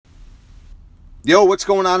Yo, what's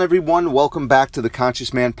going on, everyone? Welcome back to the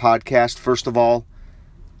Conscious Man Podcast. First of all,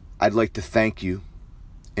 I'd like to thank you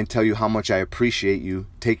and tell you how much I appreciate you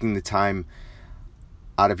taking the time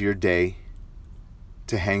out of your day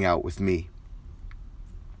to hang out with me.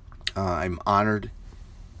 I'm honored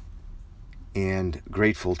and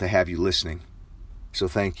grateful to have you listening. So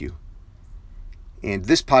thank you. And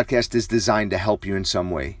this podcast is designed to help you in some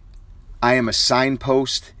way. I am a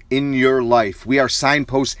signpost in your life. We are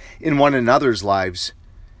signposts in one another's lives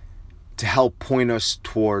to help point us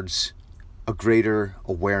towards a greater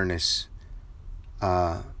awareness,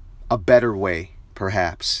 a better way,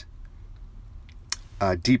 perhaps,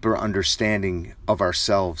 a deeper understanding of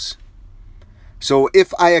ourselves. So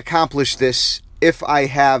if I accomplish this, if I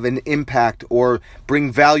have an impact or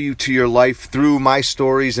bring value to your life through my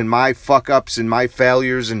stories and my fuck-ups and my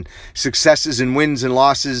failures and successes and wins and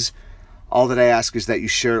losses, all that I ask is that you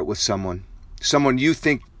share it with someone you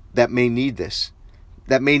think that may need this,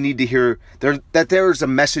 that may need to hear that there is a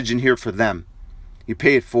message in here for them. You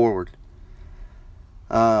pay it forward.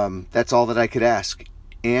 That's all that I could ask.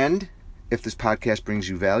 And if this podcast brings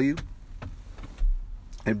you value,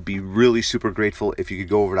 I'd be really super grateful if you could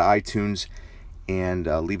go over to iTunes and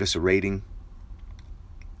leave us a rating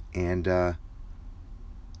and write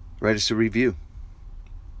us a review.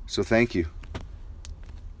 So thank you.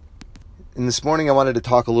 And this morning I wanted to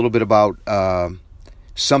talk a little bit about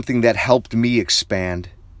something that helped me expand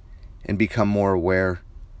and become more aware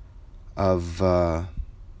of,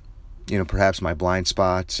 perhaps my blind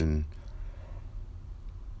spots. And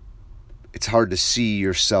it's hard to see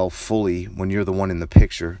yourself fully when you're the one in the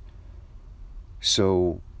picture.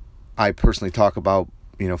 So I personally talk about,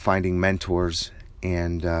 finding mentors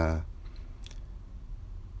and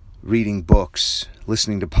reading books,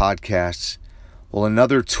 listening to podcasts. Well,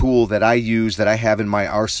 another tool that I use, that I have in my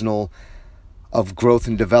arsenal of growth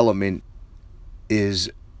and development,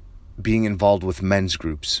 is being involved with men's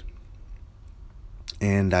groups.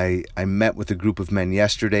 And I met with a group of men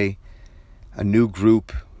yesterday, a new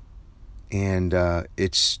group, and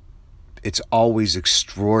it's always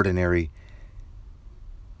extraordinary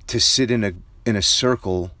to sit in a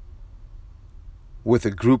circle with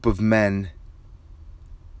a group of men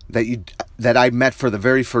that I met for the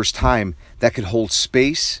very first time, that could hold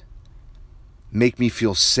space, make me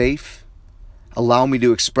feel safe, allow me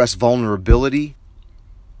to express vulnerability,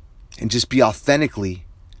 and just be authentically,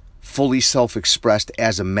 fully self-expressed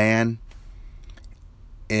as a man.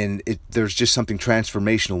 And there's just something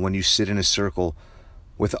transformational when you sit in a circle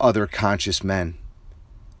with other conscious men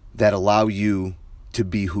that allow you to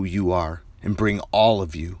be who you are and bring all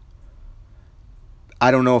of you. I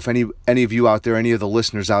don't know if any of you out there, any of the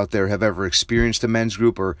listeners out there, have ever experienced a men's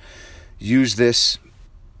group or used this.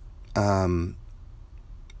 But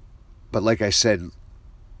like I said,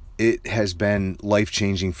 it has been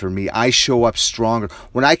life-changing for me. I show up stronger.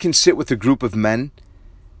 When I can sit with a group of men,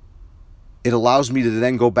 it allows me to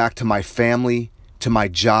then go back to my family, to my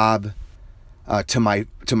job, to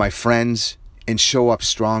my friends, and show up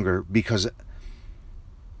stronger, because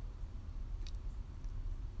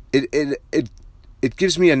it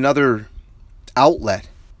gives me another outlet.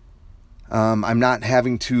 I'm not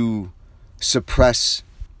having to suppress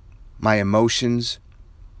my emotions,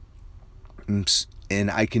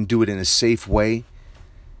 and I can do it in a safe way.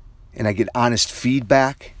 And I get honest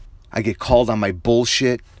feedback. I get called on my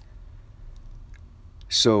bullshit.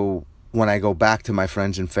 So when I go back to my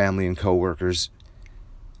friends and family and coworkers,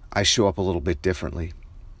 I show up a little bit differently.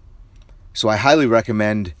 So I highly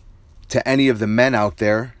recommend to any of the men out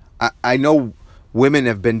there. I know women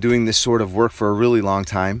have been doing this sort of work for a really long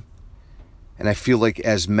time, and I feel like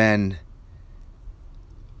as men,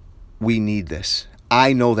 we need this.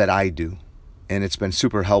 I know that I do, and it's been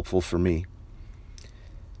super helpful for me.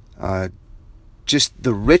 Just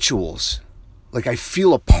the rituals, like I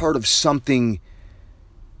feel a part of something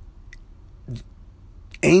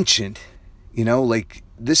ancient, like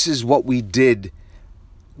this is what we did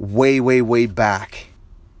way, way, way back.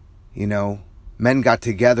 Men got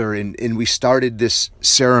together and we started this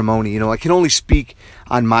ceremony. I can only speak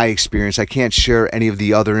on my experience. I can't share any of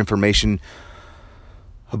the other information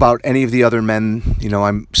about any of the other men.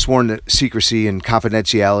 I'm sworn to secrecy and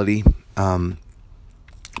confidentiality.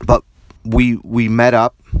 But we met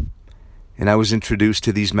up, and I was introduced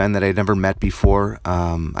to these men that I'd never met before.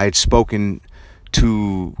 I had spoken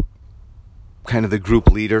to kind of the group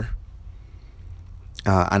leader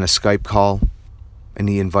on a Skype call, and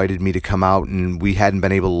he invited me to come out, and we hadn't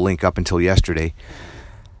been able to link up until yesterday.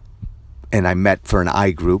 And I met for an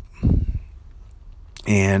I group,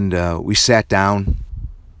 and we sat down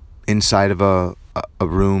inside of a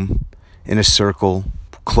room in a circle,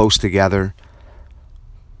 close together.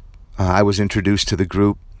 I was introduced to the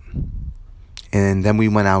group, and then we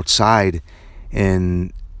went outside,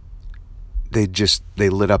 and they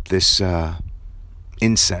lit up this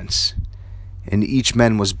incense, and each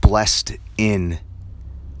man was blessed in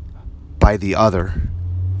by the other,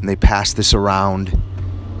 and they passed this around,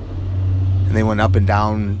 and they went up and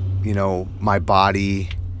down, my body,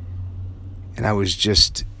 and I was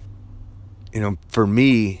just, for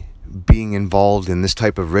me, being involved in this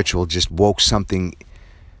type of ritual just woke something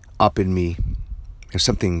up in me,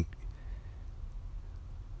 something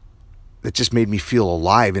that just made me feel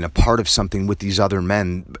alive and a part of something with these other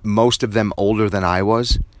men, most of them older than I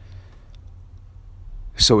was.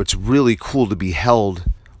 So it's really cool to be held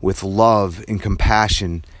with love and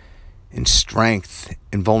compassion and strength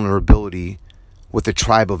and vulnerability with a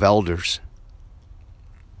tribe of elders.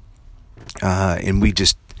 And we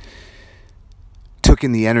just took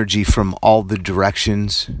in the energy from all the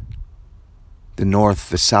directions, the north,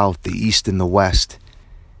 the south, the east, and the west.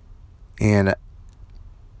 And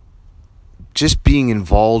just being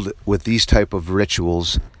involved with these type of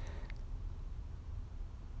rituals,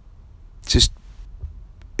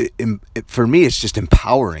 for me, it's just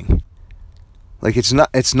empowering. Like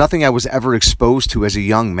it's nothing I was ever exposed to as a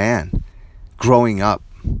young man growing up,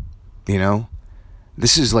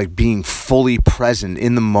 This is like being fully present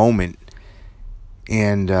in the moment.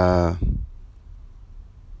 And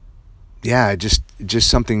just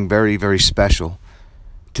something very, very special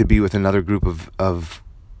to be with another group of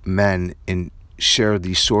men and share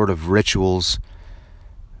these sort of rituals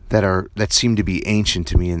that seem to be ancient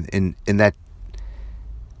to me, and that,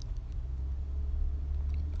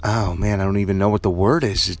 oh man, I don't even know what the word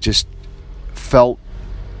is. It just felt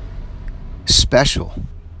special.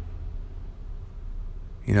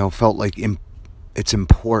 Felt like it's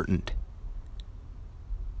important.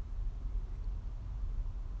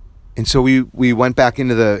 And so we went back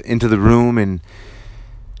into the room and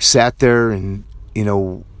sat there, and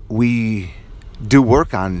we do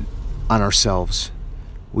work on ourselves.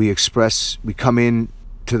 We come in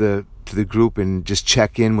to the group and just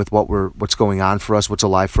check in with what's going on for us, what's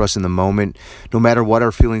alive for us in the moment, no matter what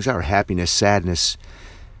our feelings are, happiness, sadness,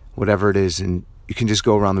 whatever it is. And you can just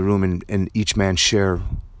go around the room and each man share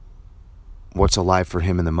what's alive for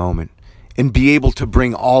him in the moment, and be able to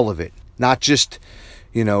bring all of it, not just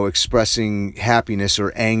expressing happiness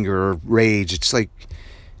or anger or rage. It's like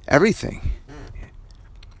everything.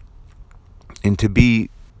 And to be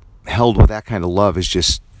held with that kind of love is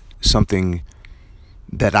just something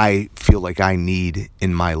that I feel like I need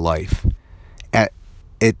in my life.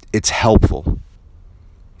 It's helpful,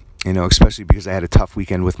 especially because I had a tough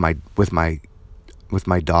weekend with my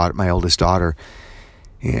daughter, my oldest daughter,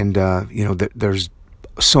 and there's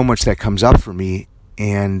so much that comes up for me.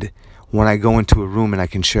 And when I go into a room and I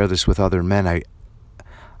can share this with other men,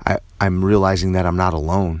 I'm realizing that I'm not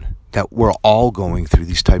alone, that we're all going through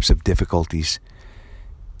these types of difficulties,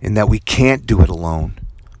 and that we can't do it alone,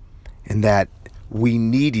 and that we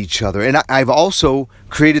need each other. And I've also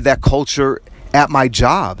created that culture at my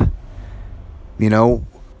job.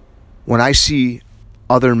 When I see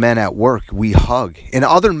other men at work, we hug, and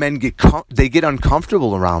other men get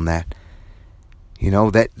uncomfortable around that.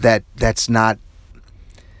 That's not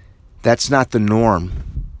the norm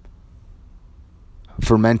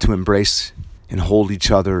for men to embrace and hold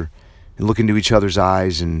each other and look into each other's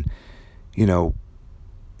eyes and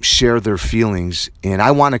share their feelings. And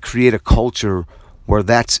I want to create a culture where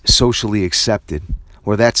that's socially accepted,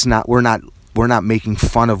 where we're not making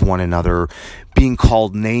fun of one another or being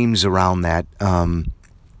called names around that.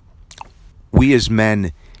 We as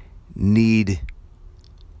men need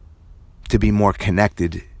to be more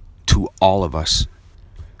connected to all of us,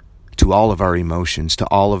 to all of our emotions, to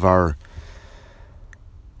all of us.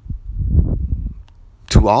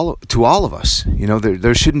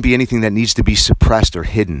 There shouldn't be anything that needs to be suppressed or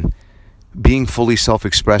hidden. Being fully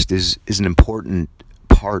self-expressed is an important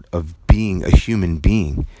part of being a human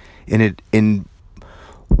being. And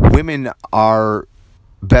women are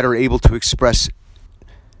better able to express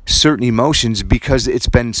certain emotions because it's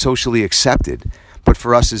been socially accepted. But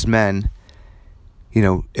for us as men,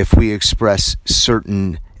 if we express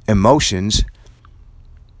certain emotions,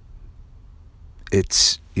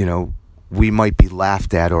 it's, we might be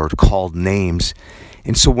laughed at or called names.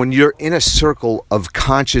 And so when you're in a circle of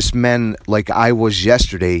conscious men like I was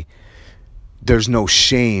yesterday, there's no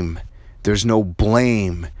shame, there's no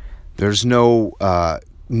blame, there's no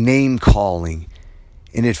name calling,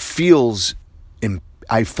 and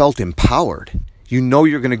I felt empowered.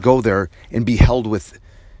 You're going to go there and be held with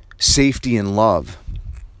safety and love.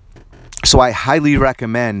 So I highly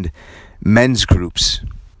recommend men's groups,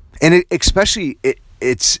 and especially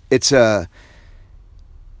it's a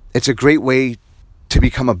great way to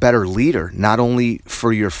become a better leader, not only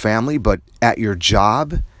for your family, but at your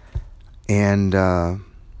job and,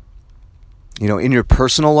 in your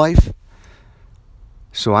personal life.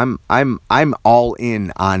 So I'm all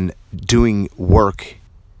in on doing work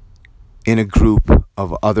in a group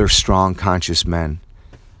of other strong, conscious men.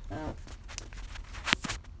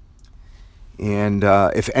 And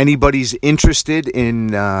if anybody's interested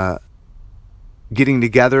in getting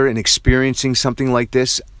together and experiencing something like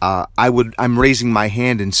this, I'm raising my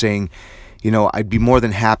hand and saying, I'd be more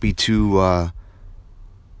than happy to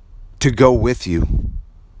go with you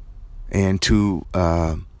and to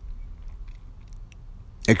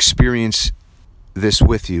experience this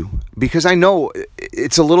with you, because I know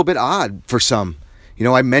it's a little bit odd for some.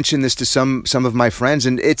 I mentioned this to some of my friends,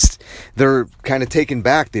 and they're kind of taken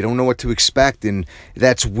back. They don't know what to expect, and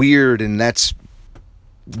that's weird, and that's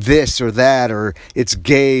this or that, or it's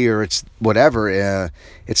gay, or it's whatever.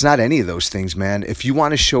 It's not any of those things, man. If you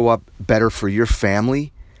want to show up better for your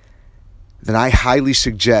family, then I highly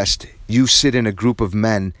suggest you sit in a group of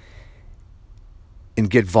men and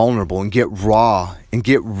get vulnerable and get raw and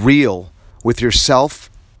get real with yourself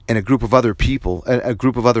and a group of other people, a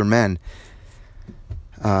group of other men.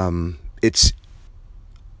 It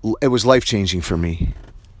was life-changing for me.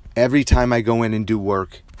 Every time I go in and do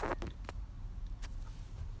work,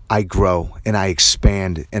 I grow and I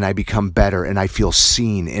expand and I become better and I feel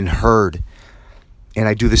seen and heard. And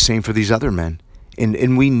I do the same for these other men.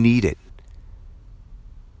 And we need it.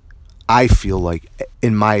 I feel like,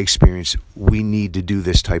 in my experience, we need to do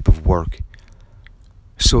this type of work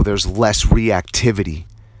so there's less reactivity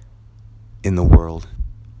in the world.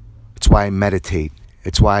 It's why I meditate.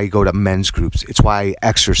 It's why I go to men's groups. It's why I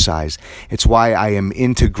exercise. It's why I am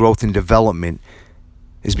into growth and development,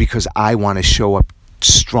 is because I want to show up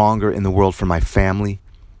stronger in the world for my family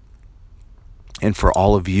and for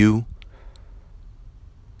all of you.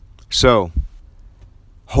 So,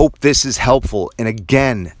 hope this is helpful. And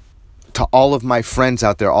again, to all of my friends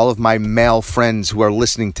out there, all of my male friends who are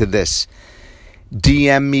listening to this,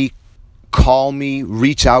 DM me, call me,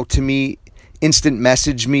 reach out to me, instant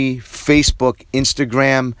message me, Facebook,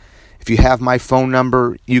 Instagram. If you have my phone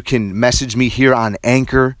number, you can message me here on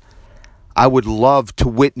Anchor. I would love to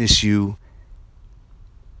witness you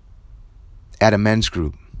at a men's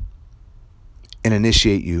group and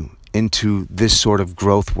initiate you into this sort of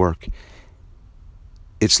growth work.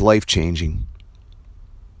 It's life-changing,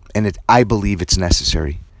 and I believe it's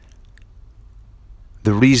necessary.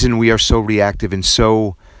 The reason we are so reactive and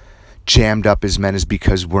so jammed up as men is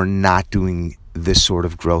because we're not doing this sort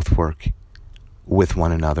of growth work with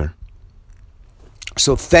one another.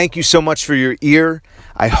 So thank you so much for your ear.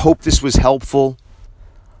 I hope this was helpful.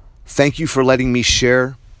 Thank you for letting me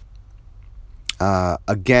share.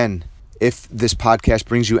 Again, if this podcast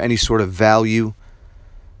brings you any sort of value,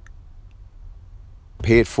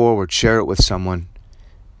 pay it forward, share it with someone.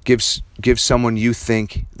 Give someone you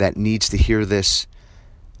think that needs to hear this,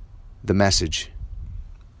 the message.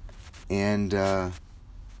 And have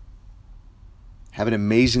an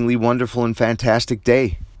amazingly wonderful and fantastic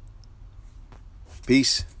day.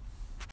 Peace.